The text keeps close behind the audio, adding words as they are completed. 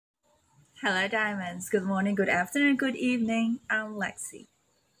Hello, Diamonds. Good morning, good afternoon, good evening. I'm Lexi.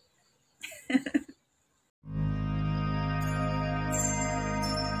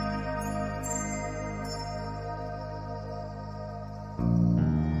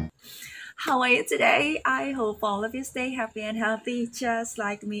 How are you today? I hope all of you stay happy and healthy just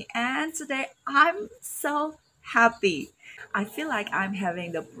like me. And today I'm so happy. I feel like I'm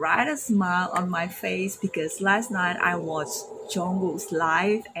having the brightest smile on my face because last night I watched Jungkook's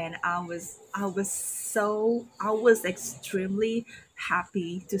live and I was extremely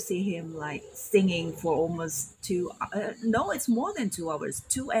happy to see him like singing for almost no, it's more than 2 hours,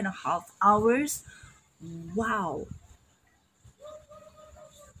 2.5 hours. Wow.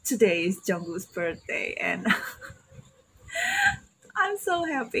 Today is Jungkook's birthday and I'm so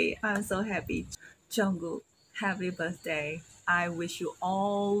happy. I'm so happy. Jungkook, happy birthday. I wish you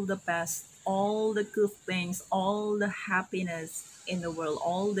all the best, all the good things, all the happiness in the world,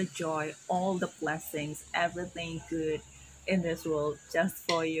 all the joy, all the blessings, everything good in this world just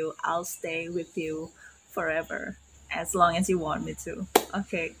for you. I'll stay with you forever as long as you want me to.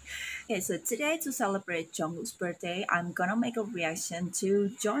 Okay. Okay, so today to celebrate Jungkook's birthday, I'm gonna make a reaction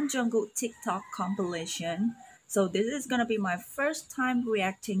to John Jungkook TikTok compilation. So this is gonna be my first time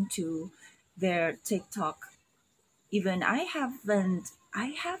reacting to their TikTok. Even I have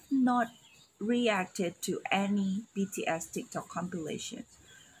not reacted to any BTS TikTok compilation.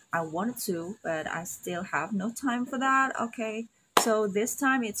 I wanted to, but I still have no time for that. Okay, so this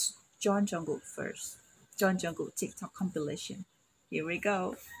time it's John Jungkook first. John Jungkook TikTok compilation. Here we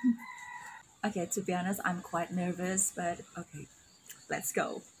go. Okay, to be honest, I'm quite nervous, but okay, let's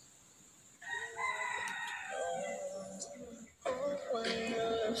go.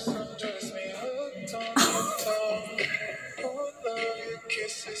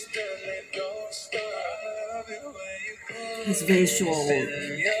 His visual.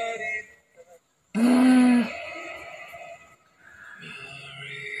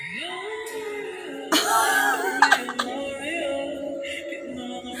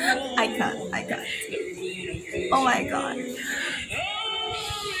 I can't. Oh my god.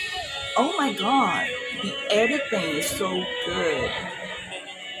 Oh my god. The editing is so good.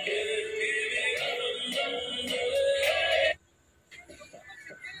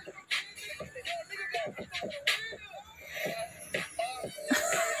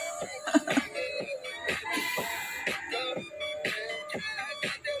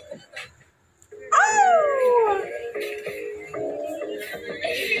 Oh!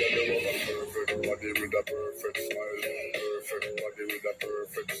 Perfect body with a perfect smile. Perfect body with a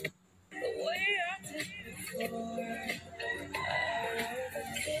perfect smile.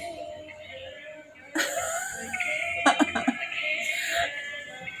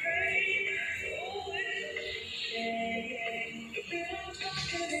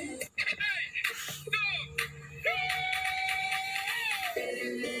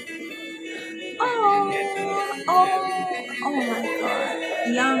 Oh! Oh my god.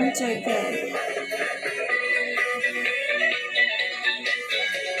 Young JK.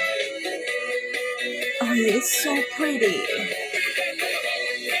 Oh, he is so pretty.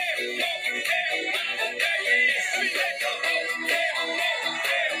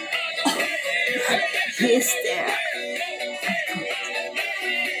 He is there.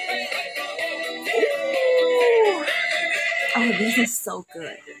 Ooh. Oh, this is so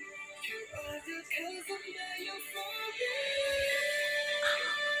good.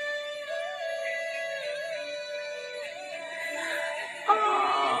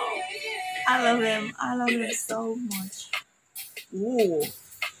 Oh, I love him. I love him so much. Ooh.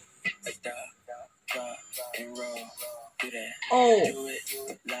 Oh.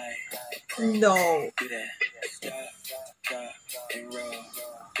 No.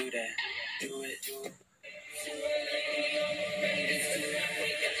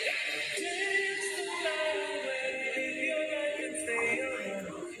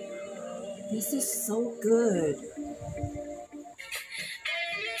 This is so good.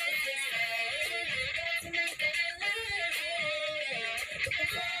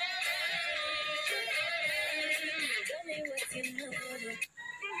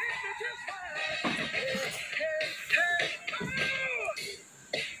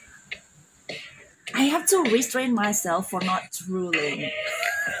 I have to restrain myself for not drooling.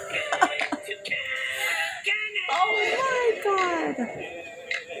 Oh my god.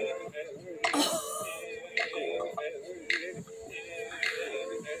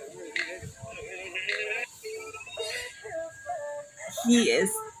 He is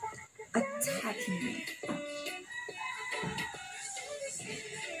attacking me.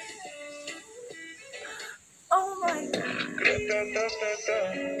 Oh my god.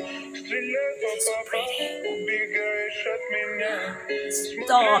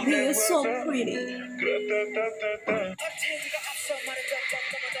 Stop, he is so pretty. My favorite.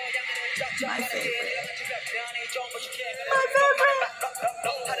 My favorite.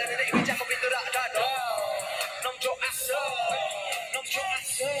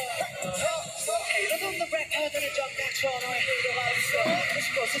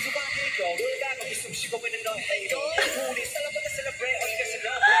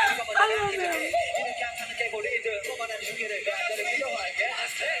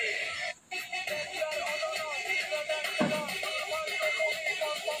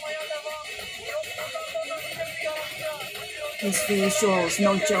 His visuals,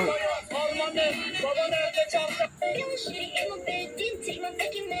 no joke.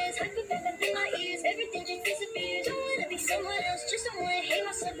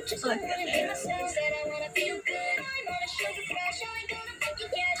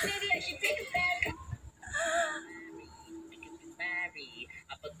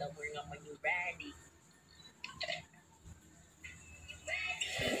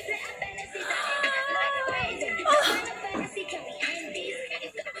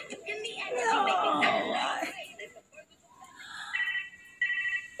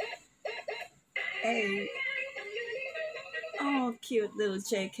 Hey. Oh, cute little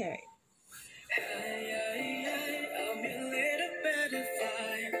JK.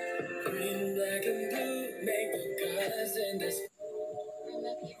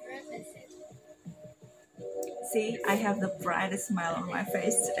 See, I have the brightest smile on my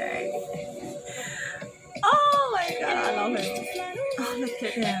face today. Oh my god, I love him. Oh, look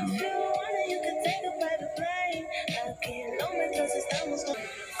at him.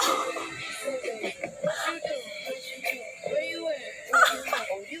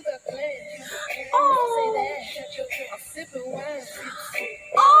 Oh,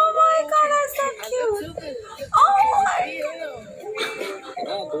 oh my god, that's so cute. Oh my god. Can I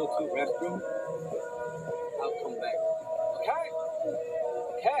go to the restroom? I'll come back. Okay?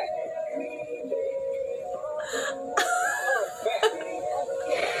 Okay.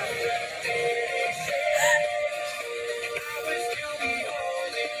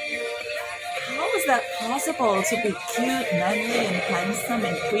 How is that possible to be cute, manly, and handsome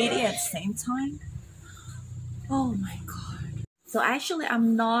and pretty at the same time? Oh my god. So actually,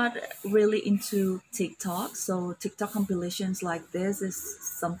 I'm not really into TikTok. So TikTok compilations like this is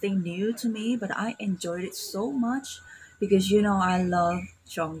something new to me, but I enjoyed it so much because I love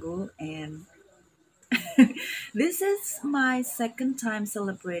Jungkook, and this is my second time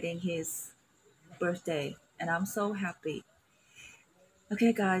celebrating his birthday, and I'm so happy.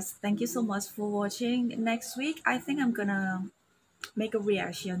 Okay, guys, thank you so much for watching. Next week, I think I'm gonna make a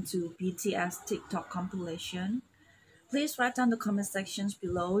reaction to BTS TikTok compilation. Please write down the comment sections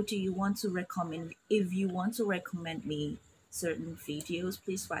below. Do you want to recommend if you want to recommend me certain videos,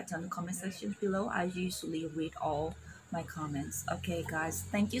 please write down the comment sections below. I usually read all my comments. Okay guys,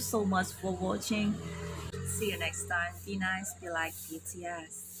 thank you so much for watching. See you next time. Be nice, be like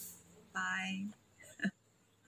BTS. Bye.